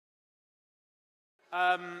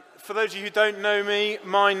For those of you who don't know me,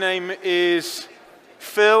 my name is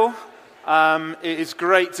Phil. It is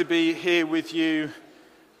great to be here with you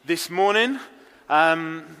this morning.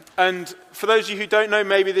 And for those of you who don't know,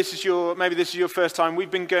 maybe this is your first time. We've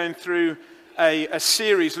been going through a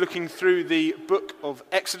series looking through the book of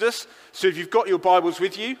Exodus. So if you've got your Bibles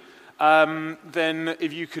with you, then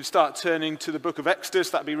if you could start turning to the book of Exodus,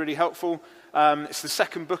 that'd be really helpful. It's the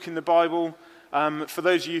second book in the Bible. For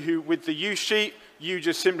those of you who with the U sheet, you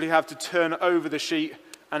just simply have to turn over the sheet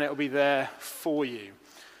and it'll be there for you.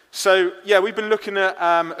 So yeah, we've been looking at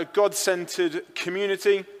a God-centered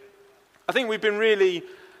community. I think we've been really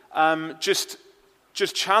just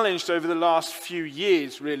challenged over the last few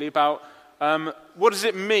years really about what does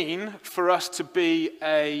it mean for us to be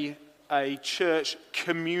a church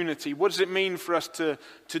community? What does it mean for us to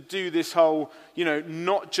do this whole,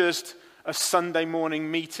 not just a Sunday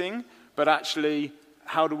morning meeting, but actually,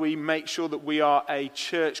 how do we make sure that we are a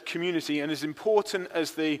church community? And as important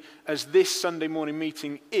as this Sunday morning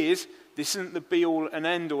meeting is, this isn't the be-all and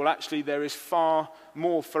end-all. Actually, there is far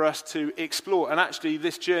more for us to explore. And actually,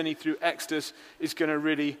 this journey through Exodus is going to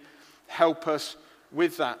really help us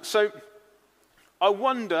with that. So, I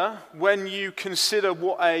wonder, when you consider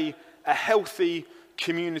what a healthy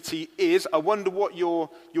community is, I wonder what your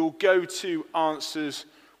go-to answers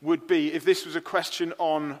would be. If this was a question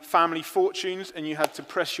on family fortunes and you had to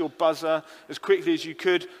press your buzzer as quickly as you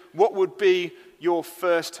could, what would be your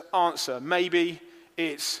first answer? Maybe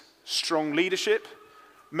it's strong leadership.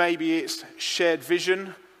 Maybe it's shared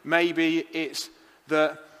vision. Maybe it's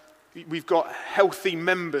that we've got healthy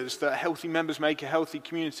members, that healthy members make a healthy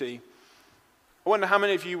community. I wonder how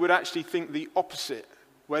many of you would actually think the opposite,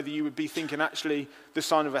 whether you would be thinking actually the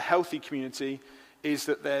sign of a healthy community is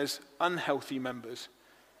that there's unhealthy members.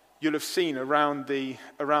 You'll have seen around the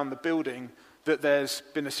building that there's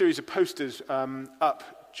been a series of posters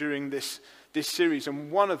up during this series,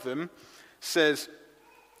 and one of them says,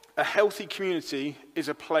 a healthy community is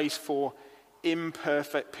a place for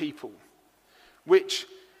imperfect people, which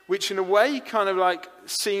in a way kind of like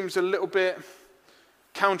seems a little bit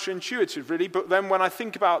counterintuitive, really. But then when I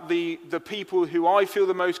think about the people who I feel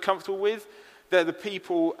the most comfortable with, they're the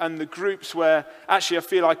people and the groups where actually I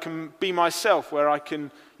feel I can be myself, where I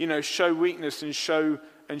can, show weakness and show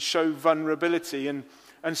vulnerability. And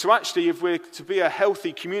so actually, if we're to be a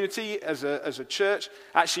healthy community as a church,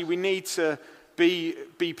 actually we need to be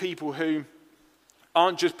people who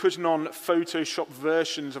aren't just putting on Photoshop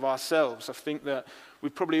versions of ourselves. I think that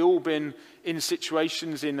we've probably all been in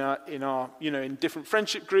situations in different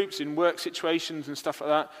friendship groups, in work situations and stuff like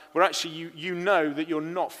that, where actually you know that you're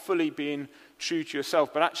not fully being true to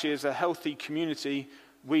yourself, but actually as a healthy community,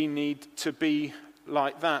 we need to be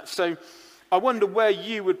like that. So I wonder where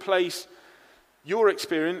you would place your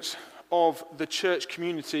experience of the church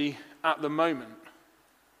community at the moment.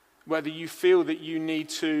 Whether you feel that you need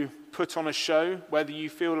to put on a show, whether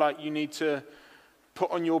you feel like you need to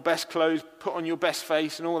put on your best clothes, put on your best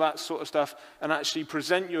face and all that sort of stuff, and actually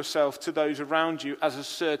present yourself to those around you as a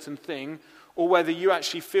certain thing, or whether you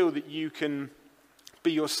actually feel that you can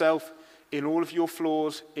be yourself in all of your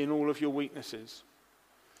flaws, in all of your weaknesses.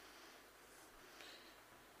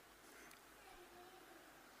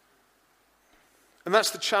 And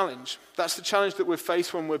that's the challenge. That's the challenge that we're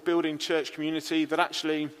faced when we're building church community, that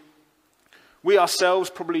actually we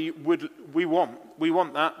ourselves probably we want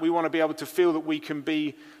that. We want to be able to feel that we can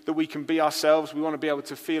be ourselves. We want to be able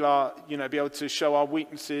to feel be able to show our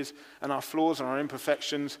weaknesses and our flaws and our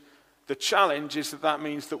imperfections. The challenge is that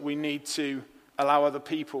means that we need to allow other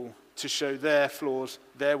people to show their flaws,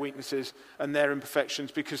 their weaknesses, and their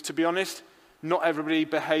imperfections. Because to be honest, not everybody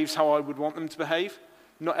behaves how I would want them to behave.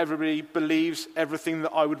 Not everybody believes everything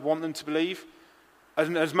that I would want them to believe.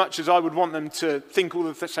 And as much as I would want them to think all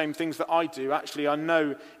of the same things that I do, actually I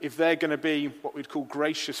know if they're going to be what we'd call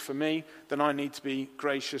gracious for me, then I need to be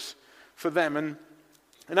gracious for them. And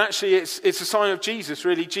actually it's a sign of Jesus,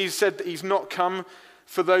 really. Jesus said that he's not come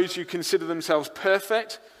for those who consider themselves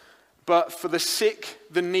perfect, but for the sick,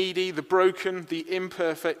 the needy, the broken, the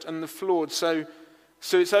imperfect, and the flawed. So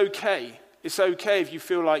it's okay. It's okay if you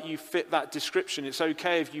feel like you fit that description. It's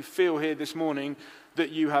okay if you feel here this morning that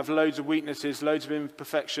you have loads of weaknesses, loads of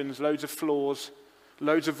imperfections, loads of flaws,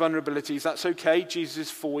 loads of vulnerabilities. That's okay. Jesus is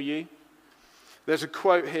for you. There's a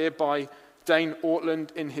quote here by Dane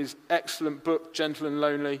Ortland in his excellent book, Gentle and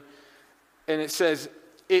Lonely. And it says,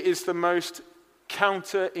 it is the most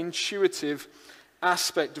counterintuitive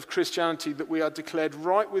aspect of Christianity that we are declared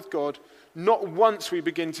right with God, not once we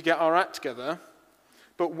begin to get our act together,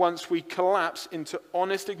 but once we collapse into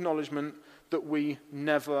honest acknowledgement that we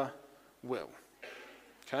never will.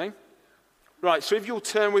 Okay? Right, so if you'll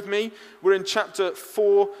turn with me, we're in chapter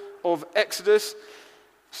 4 of Exodus.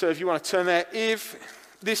 So if you want to turn there, if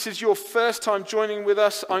this is your first time joining with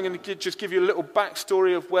us, I'm going to just give you a little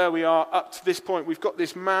backstory of where we are up to this point. We've got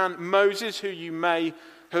this man, Moses, who you may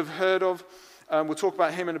have heard of. We'll talk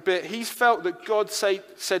about him in a bit. He's felt that God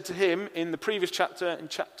said to him in the previous chapter, in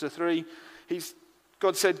chapter 3,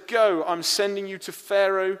 God said, "Go, I'm sending you to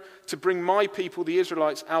Pharaoh to bring my people, the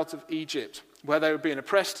Israelites, out of Egypt, where they were being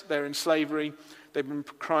oppressed, they were in slavery, they've been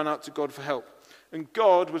crying out to God for help." And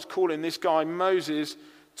God was calling this guy, Moses,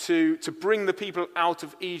 to bring the people out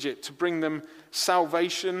of Egypt, to bring them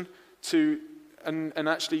salvation, and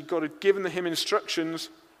actually God had given him instructions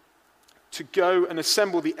to go and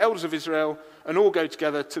assemble the elders of Israel and all go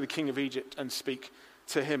together to the king of Egypt and speak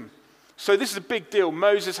to him. So this is a big deal.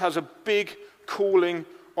 Moses has a big calling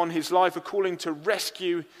on his life, a calling to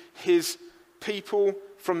rescue his people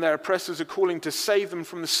from their oppressors, a calling to save them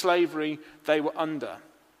from the slavery they were under.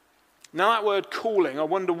 Now that word calling, I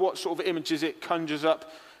wonder what sort of images it conjures up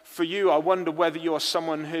for you. I wonder whether you're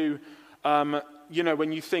someone who,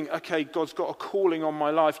 when you think, okay, God's got a calling on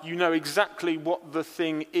my life, you know exactly what the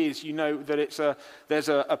thing is. You know that there's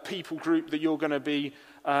a people group that you're going to be,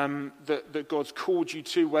 that God's called you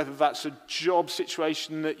to, whether that's a job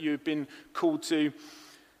situation that you've been called to.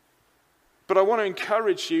 But I want to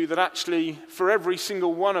encourage you that actually for every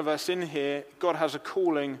single one of us in here, God has a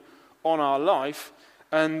calling on our life.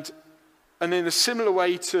 And in a similar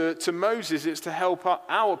way to Moses, it's to help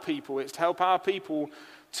our people. It's to help our people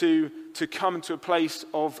to come to a place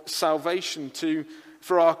of salvation,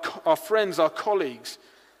 for our friends, our colleagues,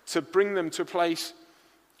 to bring them to a place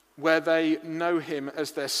where they know him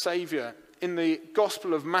as their Savior. In the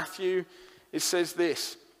Gospel of Matthew, it says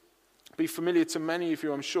this, be familiar to many of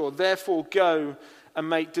you, I'm sure. "Therefore go and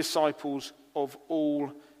make disciples of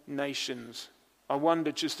all nations." I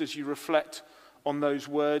wonder, just as you reflect on those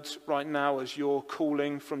words right now as you're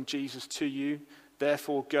calling from Jesus to you,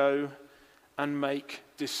 therefore go and make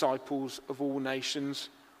disciples of all nations,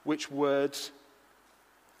 which words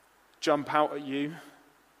jump out at you?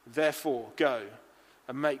 Therefore go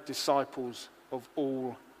and make disciples of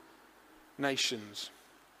all nations.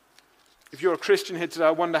 If you're a Christian here today,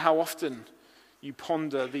 I wonder how often you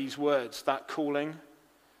ponder these words, that calling,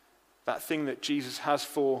 that thing that Jesus has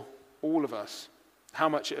for all of us, how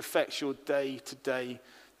much it affects your day-to-day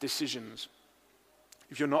decisions.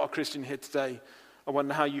 If you're not a Christian here today, I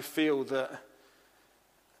wonder how you feel that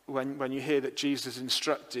when you hear that Jesus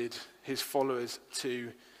instructed his followers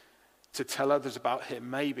to tell others about him.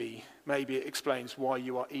 Maybe it explains why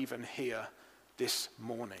you are even here this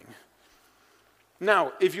morning.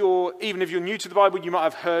 Now, even if you're new to the Bible, you might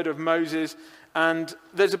have heard of Moses, and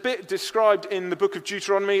there's a bit described in the book of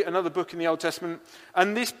Deuteronomy, another book in the Old Testament,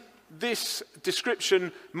 and this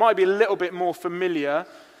description might be a little bit more familiar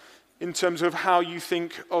in terms of how you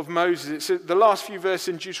think of Moses. It's the last few verses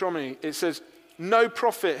in Deuteronomy. It says, "No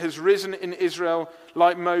prophet has risen in Israel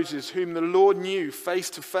like Moses, whom the Lord knew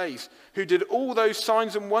face to face, who did all those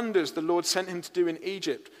signs and wonders the Lord sent him to do in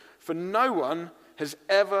Egypt. For no one has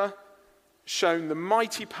ever shown the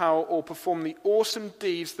mighty power or performed the awesome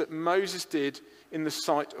deeds that Moses did in the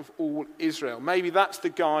sight of all Israel." Maybe that's the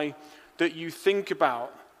guy that you think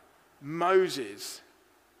about, Moses,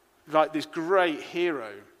 like this great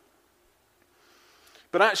hero.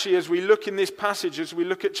 But actually, as we look in this passage, as we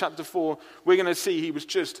look at chapter 4, we're going to see he was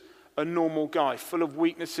just a normal guy, full of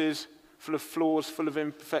weaknesses, full of flaws, full of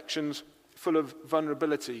imperfections, full of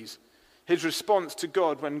vulnerabilities. His response to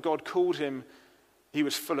God when God called him, he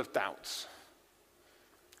was full of doubts.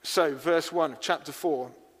 So, verse 1 of chapter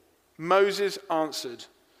 4, Moses answered,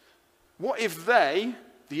 "What if they,"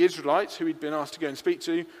 the Israelites who he'd been asked to go and speak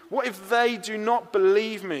to, "what if they do not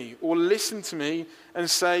believe me or listen to me and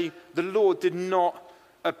say, 'The Lord did not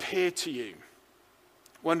appear to you'?"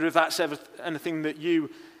 Wonder if that's ever anything that you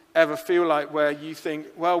ever feel like, where you think,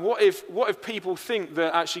 well, what if people think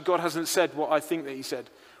that actually God hasn't said what I think that he said?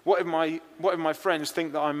 What if my friends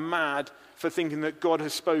think that I'm mad for thinking that God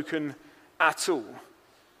has spoken at all?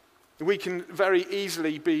 We can very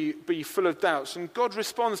easily be full of doubts. And God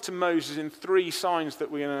responds to Moses in 3 signs that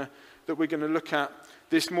we're going to look at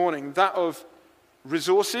this morning. That of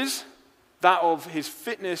resources, that of his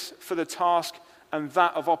fitness for the task, and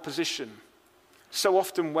that of opposition. So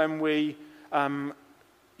often when when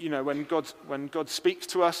God speaks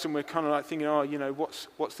to us and we're kind of like thinking,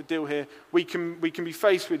 what's the deal here? We can be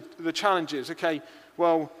faced with the challenges. Okay,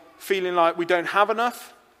 well, feeling like we don't have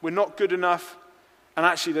enough, we're not good enough, and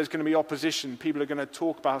actually there's going to be opposition. People are going to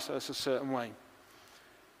talk about us a certain way.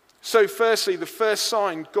 So firstly, the first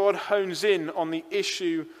sign, God hones in on the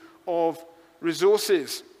issue of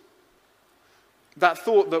resources. That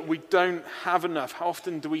thought that we don't have enough. How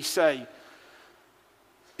often do we say,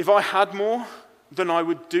 if I had more, then I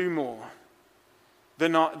would do more.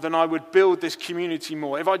 Then I would build this community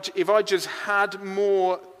more. If I just had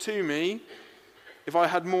more to me, if I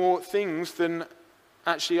had more things, then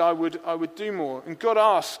actually I would do more. And God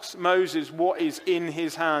asks Moses what is in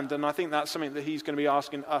his hand, and I think that's something that he's going to be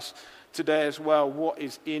asking us today as well. What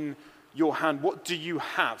is in your hand? What do you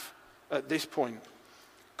have at this point?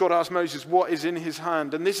 God asked Moses what is in his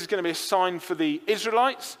hand, and this is going to be a sign for the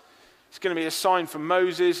Israelites. It's going to be a sign for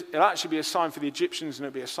Moses. It'll actually be a sign for the Egyptians, and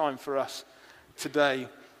it'll be a sign for us today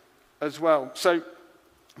as well. So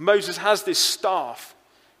Moses has this staff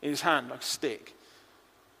in his hand, like a stick.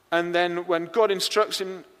 And then when God instructs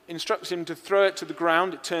him to throw it to the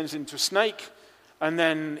ground, it turns into a snake. And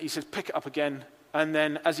then he says, pick it up again. And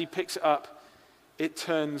then as he picks it up, it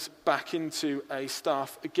turns back into a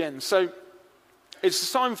staff again. So it's a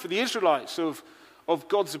sign for the Israelites of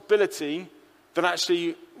God's ability that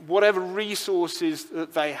actually whatever resources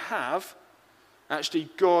that they have, actually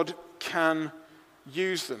God can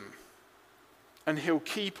use them. And he'll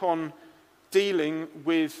keep on dealing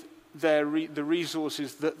with the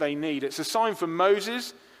resources that they need. It's a sign for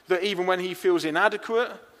Moses that even when he feels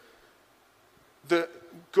inadequate, that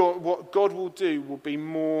what God will do will be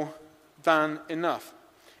more than enough.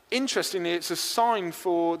 Interestingly, it's a sign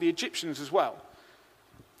for the Egyptians as well.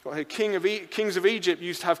 Kings of Egypt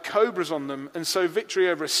used to have cobras on them, and so victory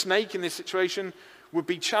over a snake in this situation would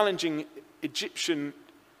be challenging Egyptian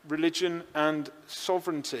religion and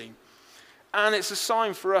sovereignty. And it's a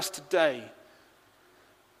sign for us today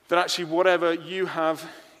that actually whatever you have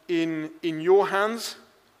in your hands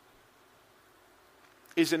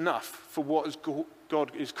is enough for what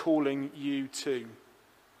God is calling you to.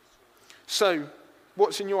 So,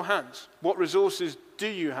 what's in your hands? What resources do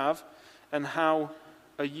you have, and how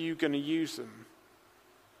are you going to use them?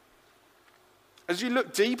 As you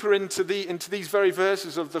look deeper into these very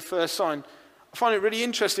verses of the first sign, I find it really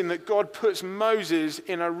interesting that God puts Moses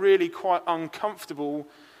in a really quite uncomfortable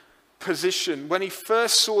position. When he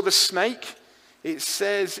first saw the snake, it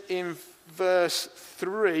says in verse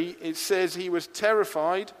 3, it says he was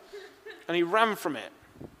terrified and he ran from it.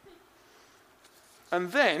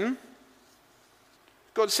 And then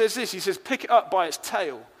God says this, he says, pick it up by its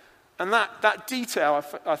tail. And that detail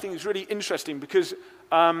I think is really interesting because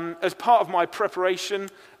as part of my preparation,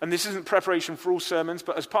 and this isn't preparation for all sermons,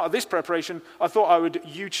 but as part of this preparation, I thought I would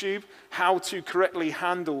YouTube how to correctly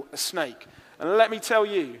handle a snake. And let me tell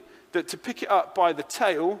you that to pick it up by the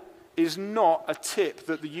tail is not a tip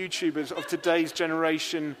that the YouTubers of today's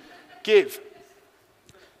generation give.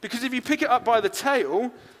 Because if you pick it up by the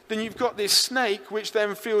tail, then you've got this snake which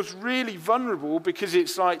then feels really vulnerable because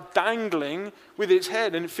it's like dangling with its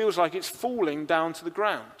head and it feels like it's falling down to the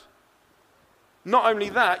ground. Not only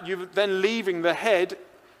that, you're then leaving the head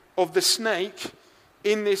of the snake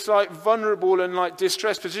in this like vulnerable and like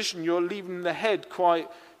distressed position. You're leaving the head quite,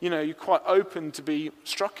 you're quite open to be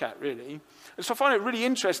struck at, really. And so I find it really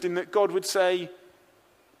interesting that God would say,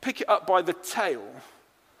 pick it up by the tail.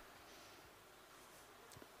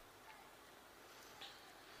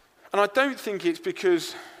 And I don't think it's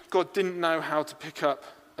because God didn't know how to pick up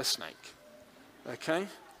a snake. Okay?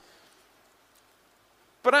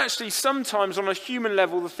 But actually, sometimes on a human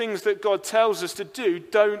level, the things that God tells us to do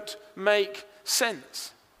don't make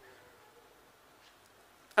sense.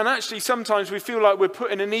 And actually, sometimes we feel like we're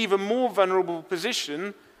put in an even more vulnerable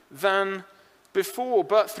position than before.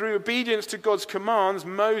 But through obedience to God's commands,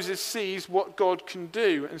 Moses sees what God can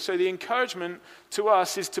do. And so the encouragement to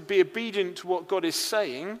us is to be obedient to what God is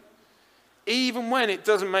saying, even when it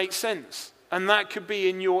doesn't make sense. And that could be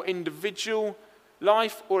in your individual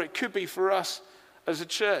life, or it could be for us as a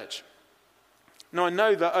church. Now, I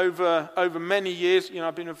know that over many years,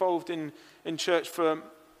 I've been involved in church for,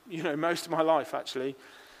 most of my life, actually.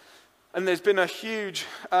 And there's been a huge,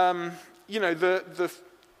 a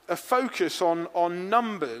focus on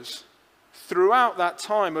numbers throughout that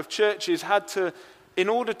time of churches had to, in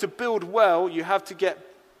order to build well, you have to get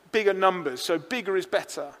bigger numbers. So bigger is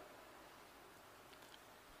better.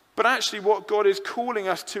 But actually what God is calling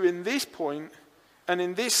us to in this point and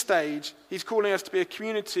in this stage, he's calling us to be a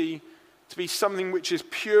community, to be something which is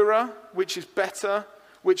purer, which is better,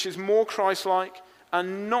 which is more Christ-like,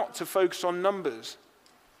 and not to focus on numbers.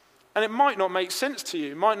 And it might not make sense to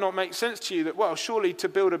you. It might not make sense to you that, well, surely to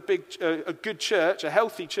build a good church, a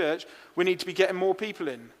healthy church, we need to be getting more people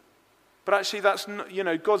in. But actually that's not,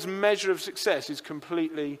 God's measure of success is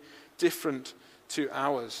completely different to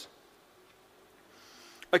ours.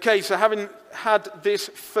 Okay, so having had this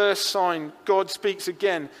first sign, God speaks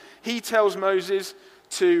again. He tells Moses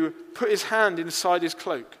to put his hand inside his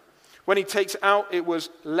cloak. When he takes it out, it was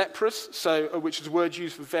leprous, which is a word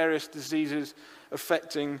used for various diseases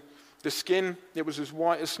affecting the skin. It was as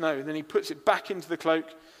white as snow. Then he puts it back into the cloak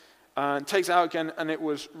and takes it out again, and it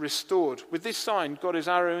was restored. With this sign, God is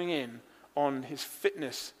arrowing in on his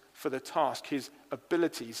fitness for the task, his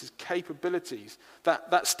abilities, his capabilities.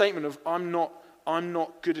 That statement of, I'm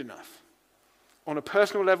not good enough. On a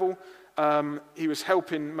personal level, he was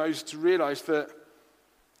helping Moses to realize that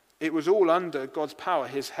it was all under God's power,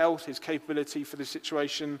 his health, his capability for the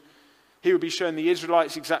situation. He would be showing the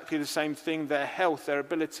Israelites exactly the same thing, their health, their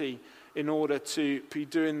ability in order to be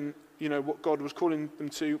doing, what God was calling them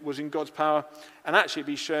to was in God's power, and actually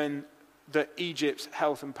be showing that Egypt's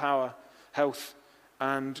health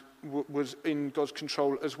and was in God's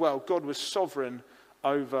control as well. God was sovereign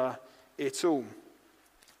over it all.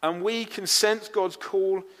 And we can sense God's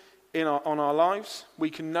call on our lives. We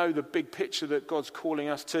can know the big picture that God's calling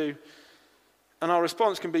us to. And our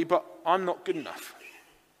response can be, but I'm not good enough.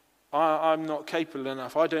 I'm not capable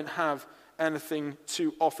enough. I don't have anything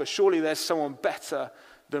to offer. Surely there's someone better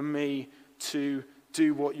than me to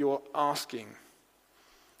do what you're asking.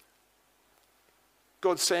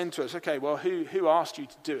 God's saying to us, okay, well, who asked you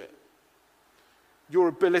to do it? Your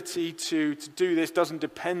ability to do this doesn't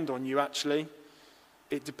depend on you, actually.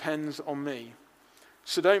 It depends on me.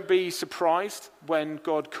 So don't be surprised when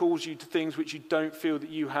God calls you to things which you don't feel that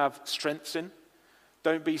you have strengths in.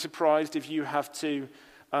 Don't be surprised if you have to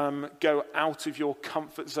go out of your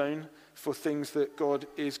comfort zone for things that God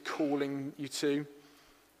is calling you to.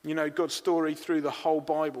 God's story through the whole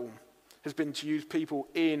Bible has been to use people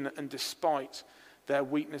in and despite their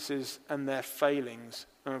weaknesses and their failings.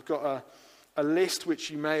 And I've got a list which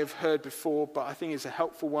you may have heard before, but I think is a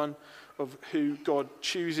helpful one of who God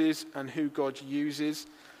chooses and who God uses.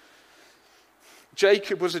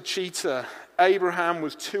 Jacob was a cheater. Abraham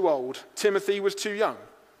was too old. Timothy was too young.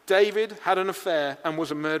 David had an affair and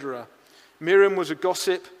was a murderer. Miriam was a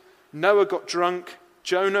gossip. Noah got drunk.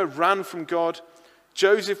 Jonah ran from God.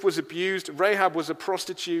 Joseph was abused. Rahab was a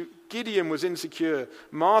prostitute. Gideon was insecure.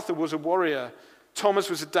 Martha was a warrior. Thomas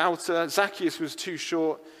was a doubter. Zacchaeus was too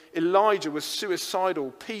short. Elijah was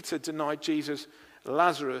suicidal. Peter denied Jesus.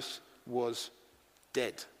 Lazarus was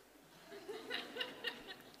dead.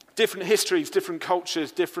 Different histories, different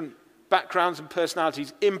cultures, different backgrounds and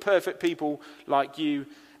personalities, imperfect people like you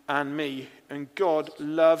and me. And God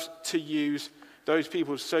loves to use those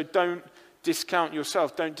people. So don't discount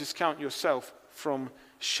yourself. Don't discount yourself from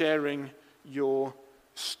sharing your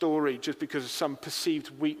story just because of some perceived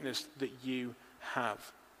weakness that you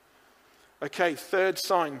have. Okay, third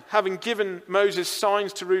sign. Having given Moses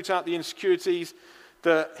signs to root out the insecurities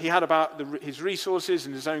that he had about his resources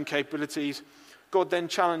and his own capabilities, God then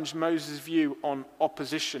challenged Moses' view on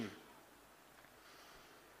opposition.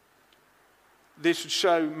 This would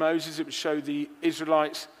show Moses, it would show the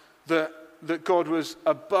Israelites that God was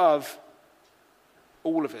above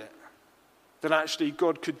all of it. That actually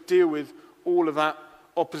God could deal with all of that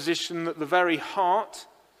opposition, that the very heart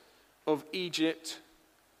of Egypt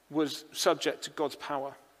was subject to God's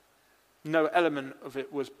power. No element of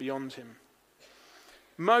it was beyond him.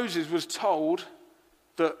 Moses was told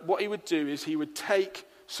that what he would do is he would take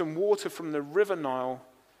some water from the river Nile,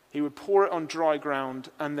 he would pour it on dry ground,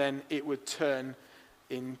 and then it would turn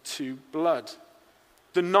into blood.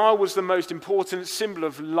 The Nile was the most important symbol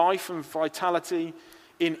of life and vitality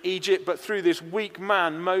in Egypt, but through this weak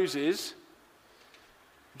man, Moses,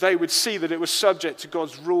 they would see that it was subject to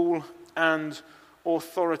God's rule and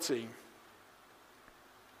authority.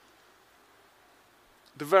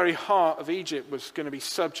 The very heart of Egypt was going to be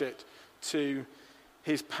subject to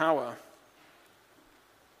his power.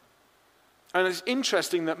 And it's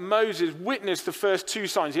interesting that Moses witnessed the first two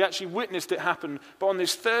signs. He actually witnessed it happen. But on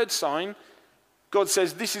this third sign, God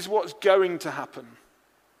says, this is what's going to happen.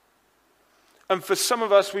 And for some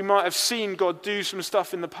of us, we might have seen God do some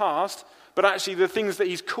stuff in the past, but actually the things that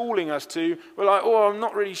he's calling us to, we're like, I'm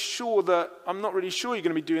not really sure you're going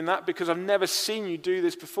to be doing that because I've never seen you do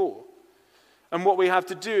this before. And what we have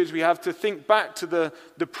to do is we have to think back to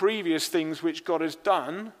the previous things which God has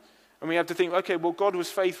done, and we have to think, okay, well, God was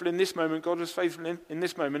faithful in this moment, God was faithful in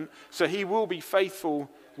this moment, so he will be faithful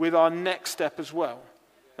with our next step as well.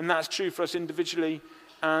 And that's true for us individually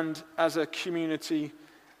and as a community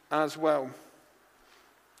as well.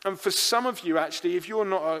 And for some of you, actually, if you're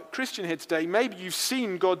not a Christian here today, maybe you've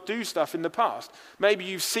seen God do stuff in the past. Maybe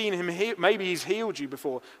you've seen him heal, maybe he's healed you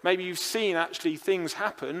before. Maybe you've seen actually things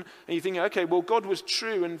happen, and you think, okay, well, God was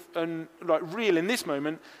true and like real in this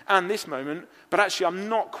moment and this moment, but actually I'm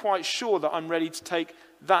not quite sure that I'm ready to take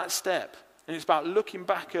that step. And it's about looking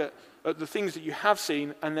back at the things that you have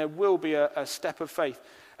seen, and there will be a step of faith.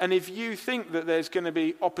 And if you think that there's going to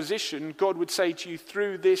be opposition, God would say to you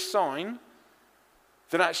through this sign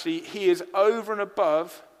that actually he is over and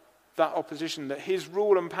above that opposition, that his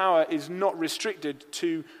rule and power is not restricted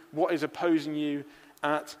to what is opposing you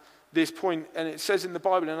at this point. And it says in the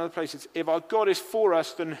Bible and other places, if our God is for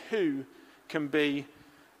us, then who can be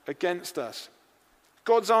against us?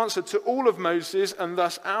 God's answer to all of Moses, and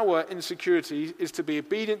thus our insecurities, is to be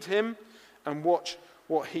obedient to him and watch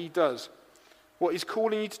what he does. What he's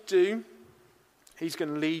calling you to do, he's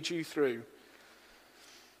going to lead you through.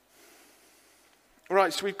 All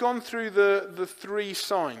right, so we've gone through the three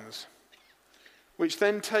signs, which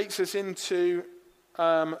then takes us into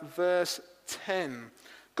verse 10.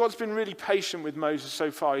 God's been really patient with Moses so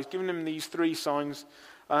far. He's given him these three signs.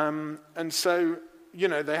 And so,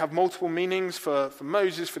 they have multiple meanings for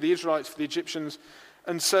Moses, for the Israelites, for the Egyptians.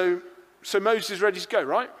 And so Moses is ready to go,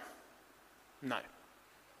 right? No.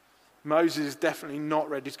 Moses is definitely not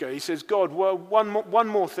ready to go. He says, God, well, one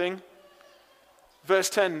more thing. Verse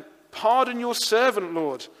 10, pardon your servant,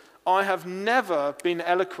 Lord. I have never been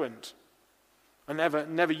eloquent. I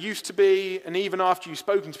never used to be, and even after you've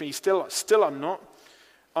spoken to me, still I'm not.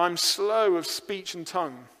 I'm slow of speech and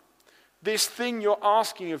tongue. This thing you're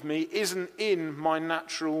asking of me isn't in my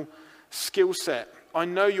natural skill set. I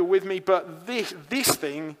know you're with me, but this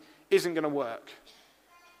thing isn't going to work.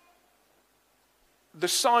 The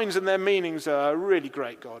signs and their meanings are really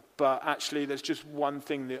great, God, but actually there's just one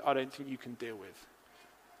thing that I don't think you can deal with.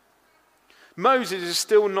 Moses is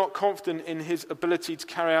still not confident in his ability to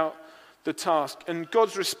carry out the task. And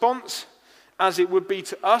God's response, as it would be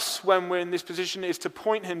to us when we're in this position, is to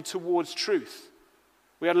point him towards truth.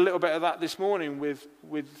 We had a little bit of that this morning with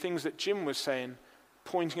things that Jim was saying,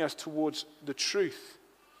 pointing us towards the truth.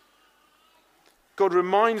 God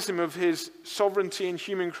reminds him of his sovereignty in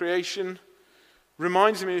human creation,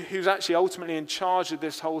 reminds him of who's actually ultimately in charge of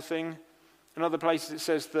this whole thing. In other places it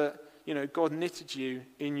says that, God knitted you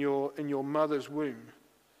in your mother's womb.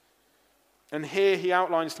 And here he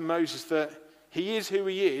outlines to Moses that he is who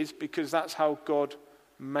he is because that's how God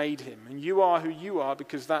made him. And you are who you are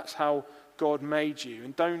because that's how God made you.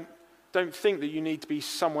 And don't think that you need to be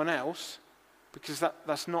someone else, because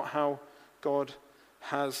that's not how God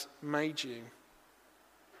has made you.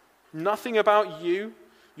 Nothing about you,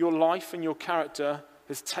 your life and your character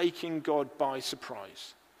has taken God by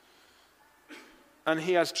surprise. And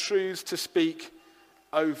he has truths to speak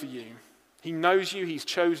over you. He knows you, he's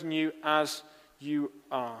chosen you as you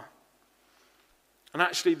are. And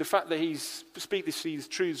actually the fact that he's speaking these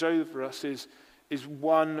truths over us is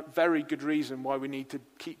one very good reason why we need to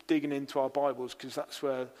keep digging into our Bibles, because that's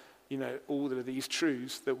where, all of these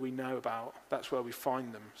truths that we know about, that's where we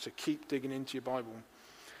find them. So keep digging into your Bible.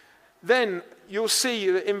 Then you'll see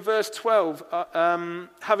that in verse 12,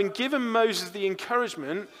 having given Moses the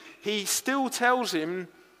encouragement, he still tells him,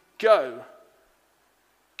 go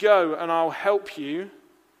and I'll help you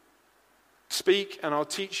speak and I'll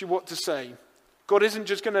teach you what to say. God isn't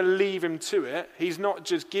just going to leave him to it. He's not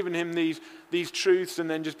just giving him these truths and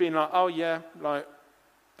then just being like, oh yeah,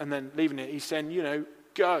 and then leaving it. He's saying,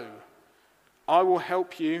 go. I will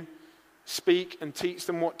help you speak and teach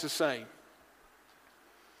them what to say.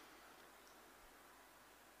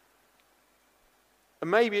 And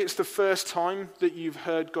maybe it's the first time that you've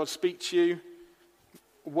heard God speak to you.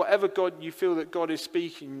 Whatever God you feel that God is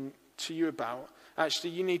speaking to you about,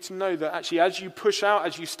 actually you need to know that actually as you push out,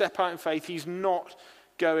 as you step out in faith, he's not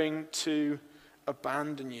going to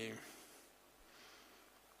abandon you.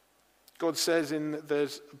 God says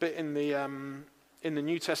there's a bit in the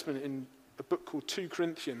New Testament in a book called 2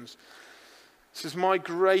 Corinthians. It says, my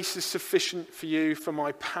grace is sufficient for you, for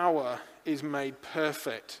my power is made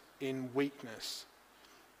perfect in weakness.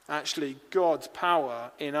 Actually, God's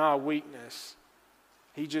power in our weakness.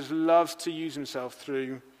 He just loves to use himself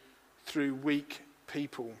through weak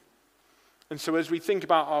people. And so as we think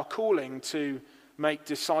about our calling to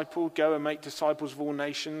go and make disciples of all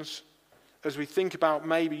nations, as we think about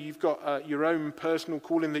maybe you've got your own personal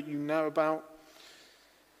calling that you know about,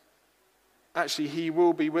 actually he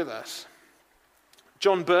will be with us.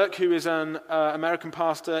 John Burke, who is an American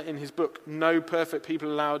pastor, in his book, No Perfect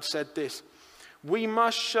People Allowed, said this: we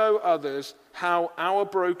must show others how our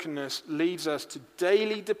brokenness leads us to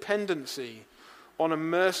daily dependency on a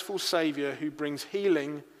merciful Savior who brings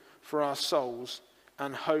healing for our souls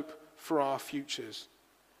and hope for our futures.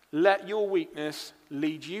 Let your weakness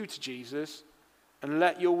lead you to Jesus, and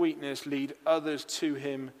let your weakness lead others to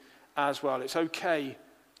him as well. It's okay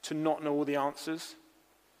to not know all the answers.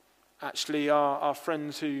 Actually, our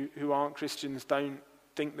friends who aren't Christians don't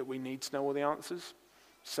think that we need to know all the answers.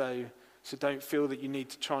 So don't feel that you need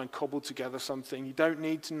to try and cobble together something. You don't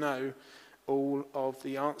need to know all of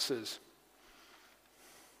the answers.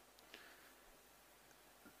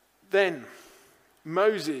 Then,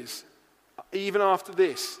 Moses, even after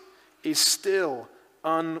this, is still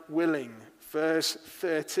unwilling. Verse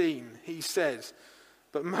 13, he says,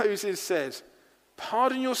 but Moses says,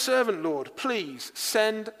 "Pardon your servant, Lord. Please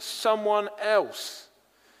send someone else."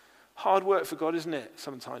 Hard work for God, isn't it,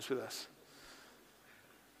 sometimes with us?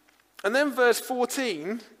 And then verse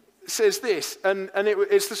 14 says this, and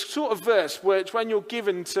it's the sort of verse which when you're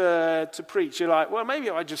given to preach, you're like, well, maybe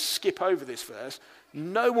I just skip over this verse.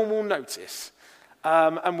 No one will notice,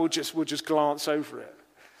 and we'll just glance over it.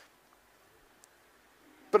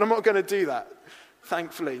 But I'm not going to do that,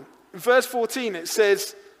 thankfully. In verse 14, it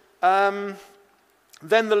says, then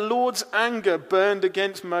the Lord's anger burned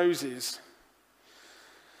against Moses.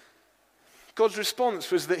 God's response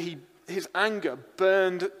was that his anger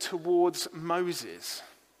burned towards Moses.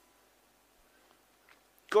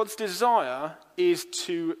 God's desire is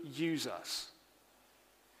to use us.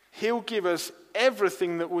 He'll give us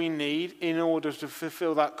everything that we need in order to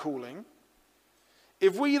fulfill that calling.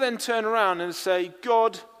 If we then turn around and say,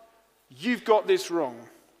 God, you've got this wrong,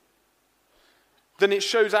 then it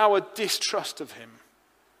shows our distrust of him.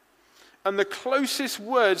 And the closest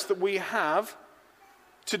words that we have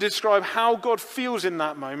to describe how God feels in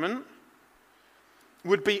that moment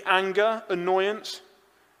would be anger, annoyance,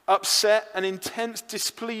 upset, and intense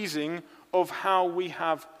displeasing of how we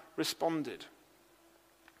have responded.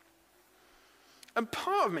 And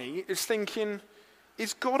part of me is thinking,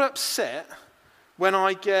 is God upset when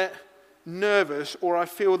I get nervous or I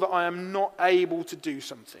feel that I am not able to do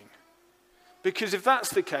something? Because if that's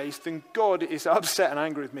the case, then God is upset and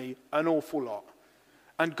angry with me an awful lot.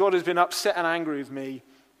 And God has been upset and angry with me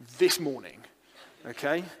this morning.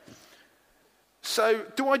 Okay? So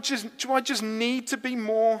do I just need to be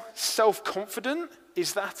more self-confident?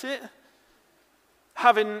 Is that it?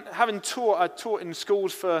 Having taught, I taught in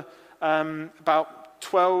schools for about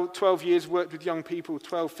 12 years, worked with young people,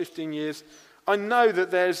 12, 15 years. I know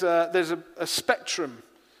that there's a spectrum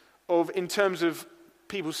in terms of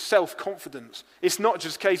people's self-confidence. It's not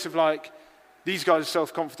just a case of like, these guys are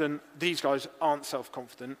self-confident, these guys aren't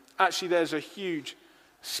self-confident. Actually, there's a huge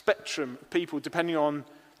spectrum of people depending on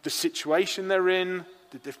the situation they're in,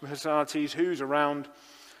 the different personalities, who's around.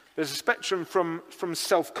 There's a spectrum from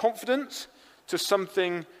self-confidence to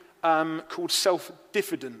something called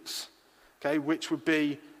self-diffidence, okay, which would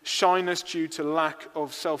be shyness due to lack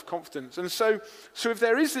of self-confidence. And so if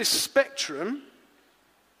there is this spectrum,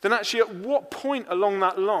 then actually at what point along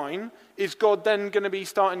that line is God then going to be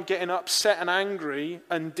starting getting upset and angry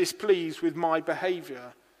and displeased with my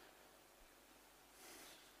behavior?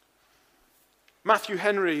 Matthew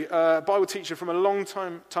Henry, a Bible teacher from a long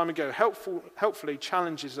time ago, helpfully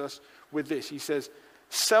challenges us with this. He says,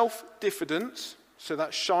 self-diffidence, so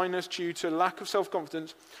that shyness due to lack of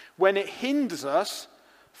self-confidence, when it hinders us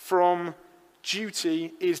from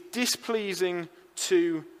duty, is displeasing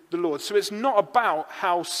to the Lord. So it's not about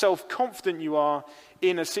how self-confident you are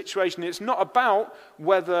in a situation. It's not about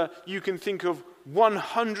whether you can think of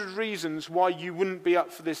 100 reasons why you wouldn't be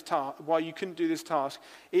up for this task, why you couldn't do this task.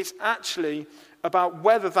 It's actually about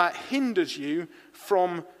whether that hinders you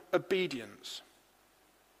from obedience.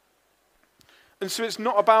 And so it's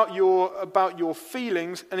not about your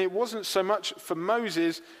feelings, and it wasn't so much for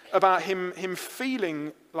Moses about him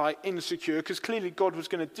feeling like insecure, because clearly God was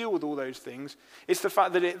going to deal with all those things. It's the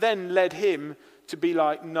fact that it then led him to be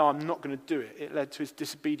like, no, I'm not going to do it. It led to his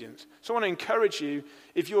disobedience. So I want to encourage you,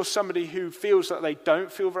 if you're somebody who feels that they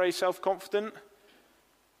don't feel very self-confident,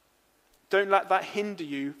 don't let that hinder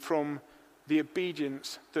you from the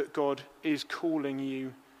obedience that God is calling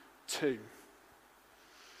you to.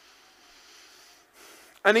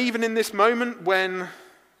 And even in this moment when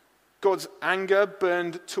God's anger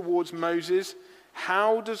burned towards Moses,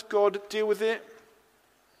 how does God deal with it?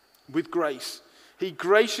 With grace. He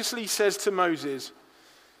graciously says to Moses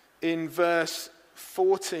in verse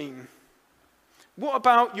 14, "What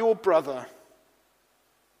about your brother,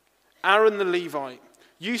 Aaron the Levite?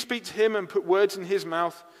 You speak to him and put words in his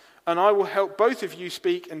mouth, and I will help both of you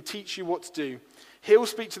speak and teach you what to do. He'll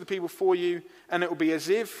speak to the people for you, and it will be as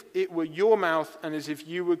if it were your mouth and as if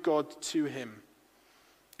you were God to him."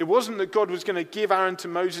 It wasn't that God was going to give Aaron to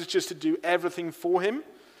Moses just to do everything for him.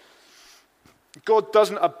 God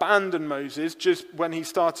doesn't abandon Moses just when he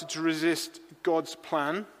started to resist God's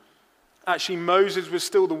plan. Actually, Moses was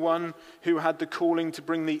still the one who had the calling to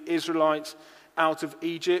bring the Israelites out of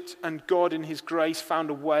Egypt, and God in his grace found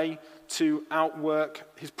a way to outwork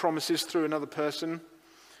his promises through another person.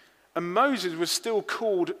 And Moses was still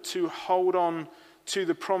called to hold on to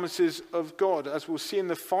the promises of God. As we'll see in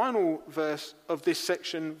the final verse of this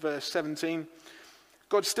section, verse 17,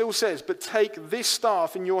 God still says, "But take this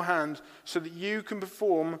staff in your hand so that you can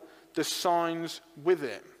perform the signs with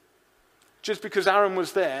it." Just because Aaron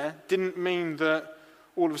was there didn't mean that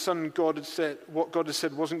all of a sudden God had said what God had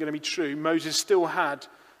said wasn't going to be true. Moses still had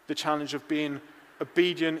the challenge of being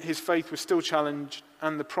obedient. His faith was still challenged,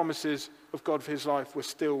 and the promises of God for his life were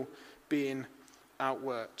still being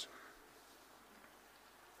outworked.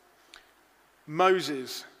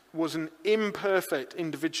 Moses was an imperfect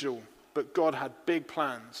individual, but God had big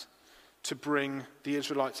plans to bring the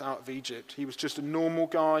Israelites out of Egypt. He was just a normal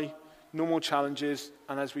guy, normal challenges,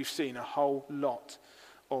 and as we've seen, a whole lot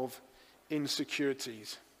of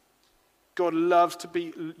insecurities. God loves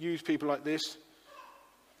to use people like this,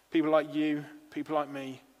 people like you, people like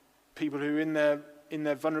me, people who in their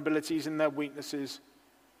vulnerabilities, in their weaknesses,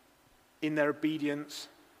 in their obedience,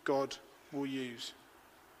 God will use.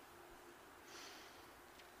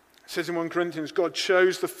 It says in 1 Corinthians, God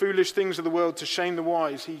chose the foolish things of the world to shame the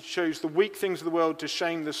wise. He chose the weak things of the world to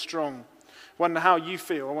shame the strong. I wonder how you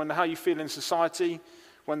feel. I wonder how you feel in society. I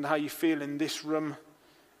wonder how you feel in this room.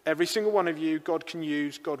 Every single one of you, God can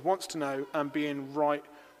use, God wants to know, and be in right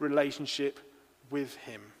relationship with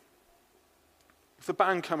him. If the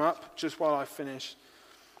band come up, just while I finish.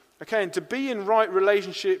 Okay, and to be in right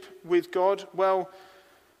relationship with God, well,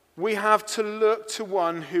 we have to look to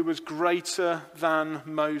one who was greater than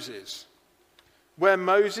Moses. Where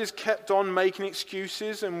Moses kept on making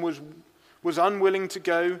excuses and was unwilling to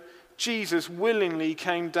go, Jesus willingly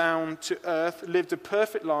came down to earth, lived a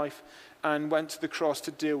perfect life, and went to the cross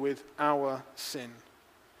to deal with our sin.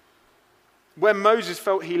 Where Moses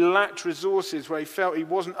felt he lacked resources, where he felt he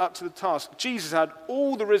wasn't up to the task, Jesus had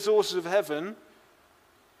all the resources of heaven,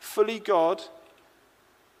 fully God,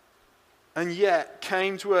 and yet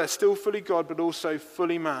came to earth, still fully God, but also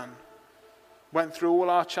fully man. Went through all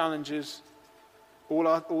our challenges,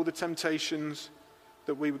 all the temptations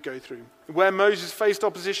that we would go through. Where Moses faced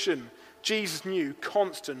opposition, Jesus knew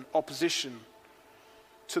constant opposition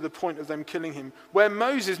to the point of them killing him. Where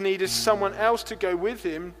Moses needed someone else to go with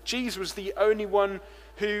him, Jesus was the only one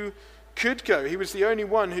who could go. He was the only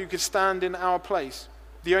one who could stand in our place,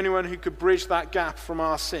 the only one who could bridge that gap from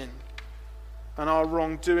our sin and our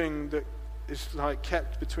wrongdoing that is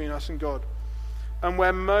kept between us and God. And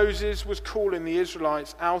where Moses was calling the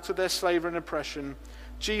Israelites out of their slavery and oppression,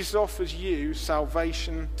 Jesus offers you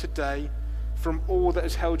salvation today from all that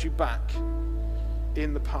has held you back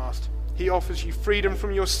in the past. He offers you freedom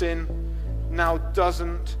from your sin, now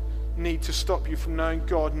doesn't need to stop you from knowing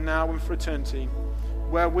God now and for eternity.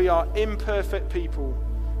 Where we are imperfect people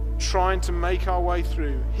trying to make our way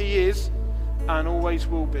through, he is and always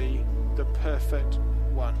will be the perfect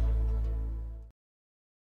one.